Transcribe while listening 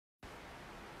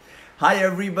Hi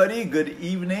everybody, good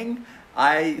evening.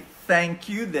 I thank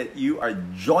you that you are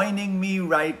joining me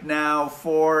right now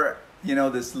for,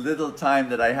 this little time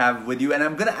that I have with you. And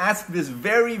I'm going to ask this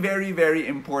very, very, very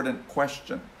important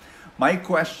question. My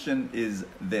question is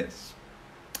this: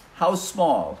 how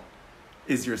small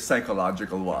is your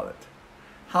psychological wallet?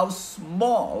 How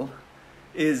small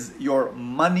is your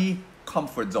money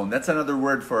comfort zone? That's another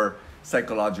word for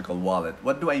psychological wallet.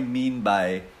 What do I mean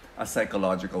by a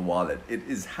psychological wallet? It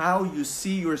is how you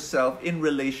see yourself in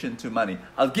relation to money.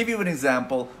 I'll give you an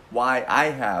example why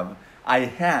I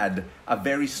had a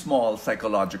very small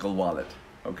psychological wallet.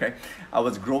 Okay, I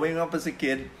was growing up as a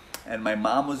kid and my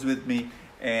mom was with me,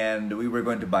 and we were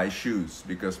going to buy shoes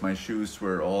because my shoes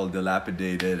were all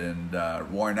dilapidated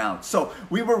and worn out. So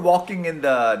we were walking in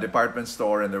the department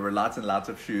store and there were lots and lots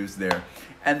of shoes there.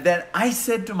 And then I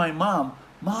said to my mom,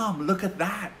 "Mom, look at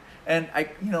that." And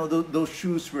those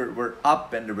shoes were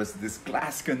up and there was this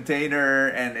glass container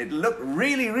and it looked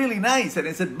really, really nice. And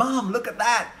I said, "Mom, look at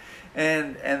that."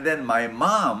 And then my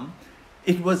mom,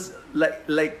 it was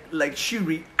like she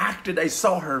reacted. I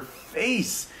saw her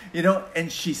face,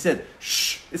 and she said,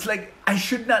 "Shh, it's like I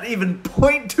should not even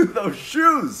point to those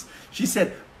shoes." She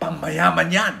said,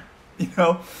 "Pangmayaman yan,"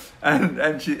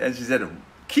 and she said,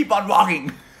 "Keep on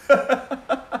walking."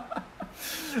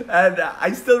 And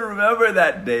I still remember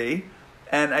that day.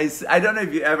 And I don't know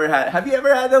if you ever have you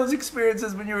ever had those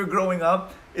experiences when you were growing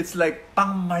up? It's like,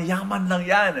 "Pangmayaman lang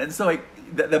yan." And so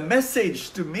the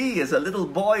message to me as a little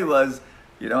boy was,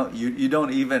 you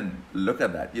don't even look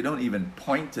at that. You don't even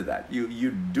point to that.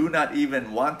 You do not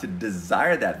even want to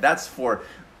desire that. That's for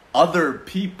other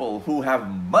people who have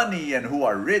money and who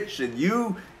are rich, and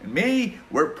you and me,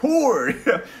 we're poor.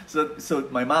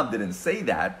 So my mom didn't say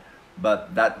that,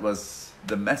 but that was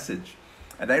the message.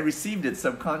 And I received it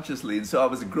subconsciously. And so I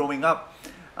was growing up.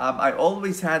 I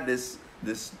always had this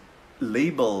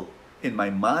label in my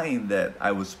mind that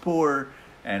I was poor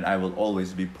and I will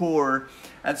always be poor.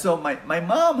 And so my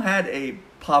mom had a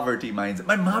poverty mindset.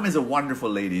 My mom is a wonderful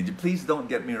lady. Please don't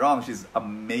get me wrong. She's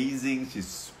amazing. She's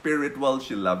spiritual.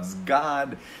 She loves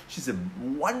God. She's a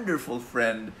wonderful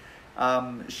friend.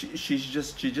 She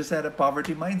just had a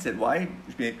poverty mindset. Why?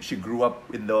 She grew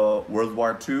up in the World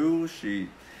War II.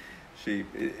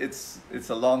 It's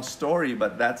a long story,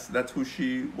 but that's who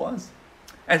she was,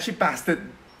 and she passed it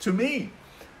to me.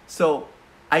 So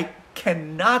I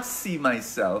cannot see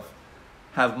myself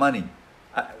have money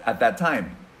at that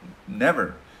time,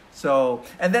 never. So,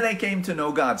 and then I came to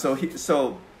know God.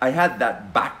 So I had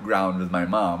that background with my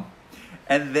mom,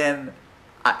 and then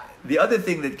the other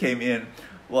thing that came in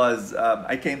was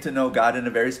I came to know God in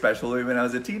a very special way when I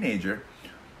was a teenager,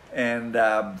 and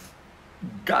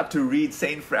got to read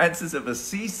Saint Francis of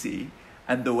Assisi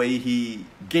and the way he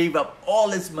gave up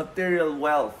all his material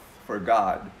wealth for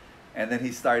God, and then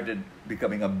he started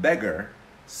becoming a beggar,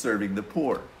 serving the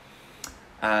poor.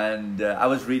 And I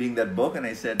was reading that book and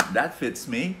I said, that fits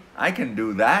me. I can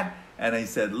do that. And I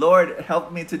said, "Lord,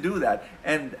 help me to do that."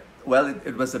 And well,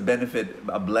 it was a benefit,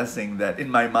 a blessing that in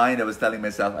my mind I was telling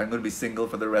myself, I'm going to be single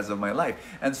for the rest of my life.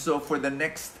 And so for the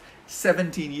next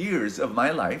 17 years of my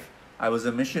life, I was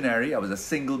a missionary. I was a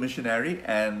single missionary,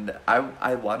 and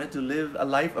I wanted to live a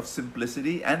life of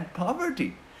simplicity and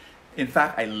poverty. In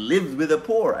fact, I lived with the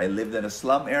poor. I lived in a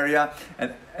slum area,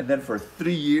 and then for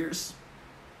 3 years,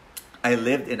 I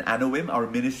lived in Anuim, our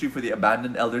ministry for the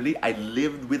abandoned elderly. I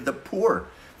lived with the poor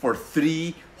for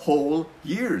 3 whole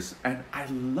years, and I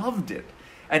loved it.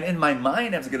 And in my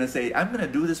mind, I was going to say, I'm going to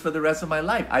do this for the rest of my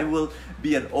life. I will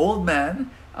be an old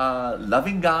man,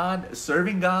 loving God,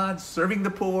 serving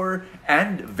the poor,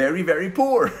 and very, very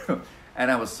poor.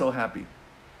 And I was so happy.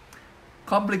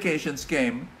 Complications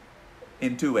came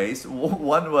in 2 ways.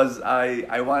 One was I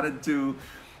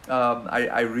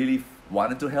really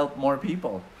wanted to help more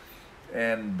people.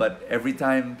 But every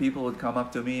time people would come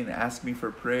up to me and ask me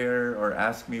for prayer or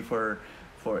ask me for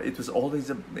it was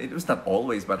not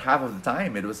always, but half of the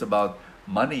time it was about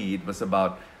money. It was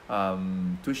about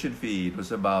tuition fee. It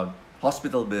was about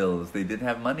hospital bills. They didn't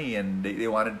have money and they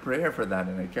wanted prayer for that.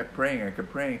 And I kept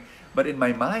praying. But in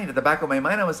my mind, at the back of my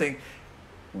mind, I was saying,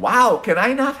 wow, can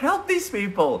I not help these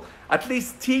people? At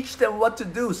least teach them what to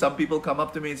do. Some people come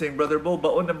up to me and saying, "Brother Bo,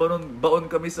 baon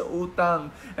kami sa utang."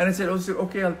 And I said, "Oh,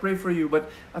 okay, I'll pray for you." But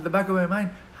at the back of my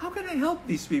mind, how can I help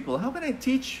these people? How can I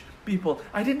teach people?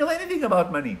 I didn't know anything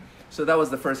about money. So that was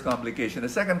the first complication.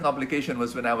 The second complication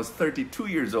was when I was 32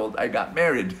 years old, I got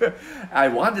married.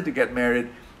 I wanted to get married.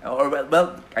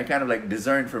 I kind of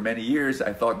discerned for many years.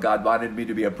 I thought God wanted me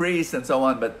to be a priest and so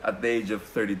on. But at the age of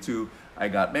 32,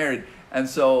 I got married. And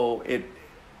so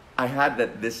I had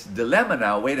this dilemma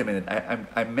now. Wait a minute,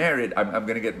 I'm married. I'm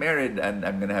gonna get married and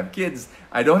I'm gonna have kids.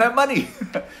 I don't have money.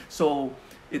 So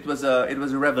it was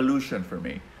a revolution for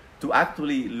me to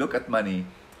actually look at money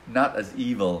not as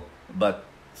evil, but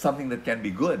something that can be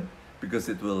good, because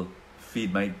it will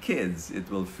feed my kids, it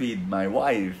will feed my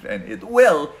wife, and it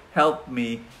will help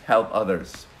me help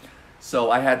others. So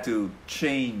I had to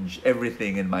change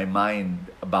everything in my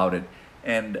mind about it.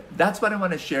 And that's what I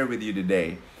want to share with you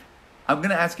today. I'm going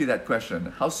to ask you that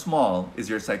question. How small is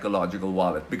your psychological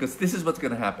wallet? Because this is what's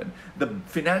going to happen. The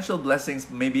financial blessings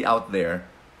may be out there.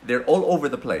 They're all over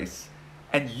the place.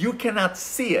 And you cannot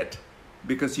see it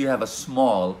because you have a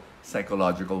small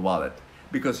psychological wallet.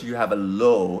 Because you have a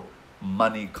low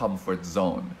money comfort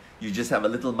zone. You just have a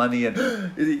little money and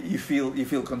you feel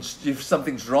if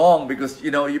something's wrong because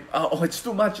it's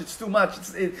too much,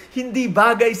 hindi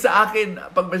bagay sa akin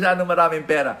pag masyadong maraming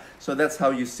pera. So that's how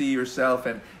you see yourself,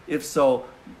 and if so,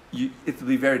 it will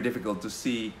be very difficult to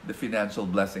see the financial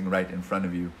blessing right in front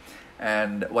of you.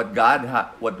 And what God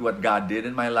did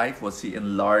in my life was He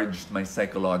enlarged my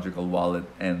psychological wallet,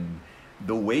 and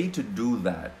the way to do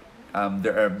that,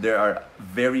 there are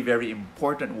very, very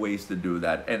important ways to do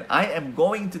that. And I am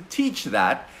going to teach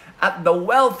that at the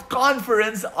Wealth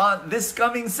Conference on this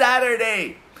coming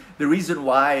Saturday. The reason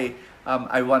why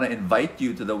I want to invite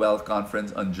you to the Wealth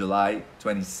Conference on July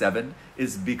 27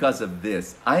 is because of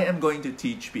this. I am going to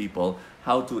teach people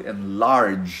how to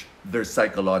enlarge their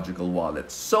psychological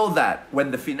wallet so that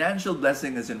when the financial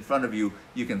blessing is in front of you,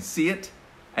 you can see it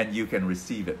and you can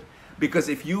receive it. Because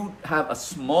if you have a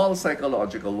small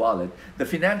psychological wallet, the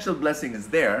financial blessing is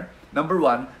there. Number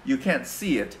one, you can't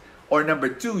see it. Or number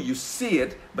two, you see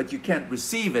it, but you can't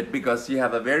receive it because you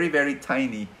have a very, very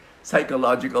tiny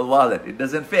psychological wallet. It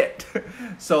doesn't fit.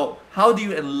 So how do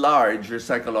you enlarge your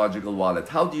psychological wallet?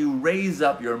 How do you raise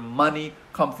up your money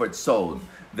comfort zone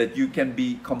that you can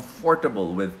be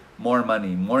comfortable with more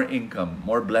money, more income,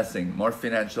 more blessing, more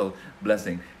financial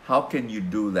blessing? How can you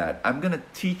do that? I'm going to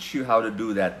teach you how to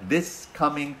do that this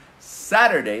coming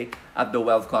Saturday at the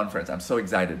Wealth Conference. I'm so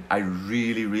excited. I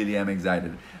really, really am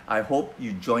excited. I hope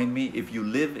you join me. If you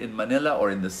live in Manila or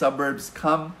in the suburbs,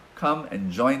 come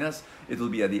and join us. It will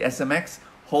be at the SMX,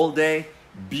 whole day.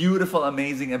 Beautiful,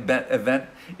 amazing event.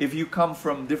 If you come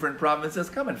from different provinces,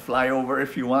 come and fly over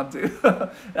if you want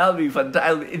to. That'll be fun.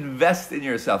 I'll invest in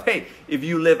yourself. Hey, if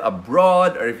you live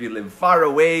abroad or if you live far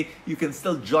away, you can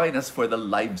still join us for the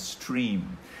live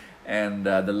stream. And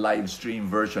the live stream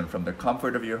version from the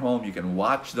comfort of your home, you can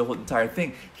watch the whole entire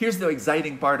thing. Here's the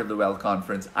exciting part of the Wealth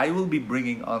Conference. I will be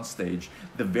bringing on stage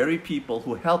the very people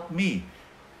who helped me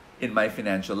in my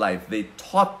financial life. They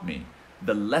taught me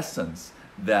the lessons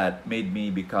that made me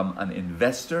become an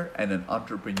investor and an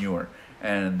entrepreneur.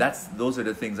 And those are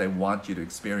the things I want you to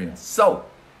experience. So,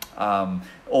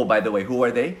 oh, by the way, who are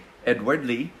they? Edward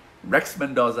Lee, Rex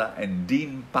Mendoza, and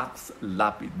Dean Pax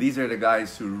Lapid. These are the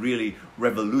guys who really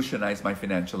revolutionized my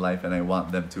financial life, and I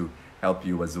want them to help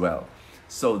you as well.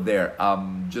 So there,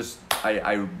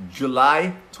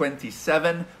 July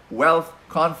 27, Wealth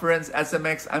Conference,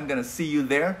 SMX. I'm gonna see you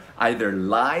there, either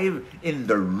live in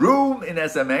the room in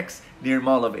SMX near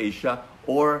Mall of Asia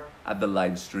or at the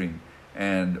live stream.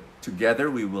 And together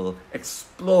we will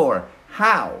explore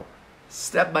how,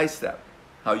 step by step,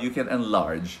 how you can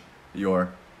enlarge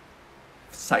your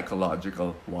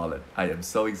psychological wallet. I am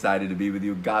so excited to be with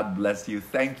you. God bless you.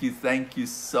 Thank you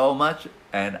so much,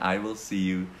 and I will see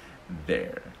you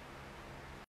there.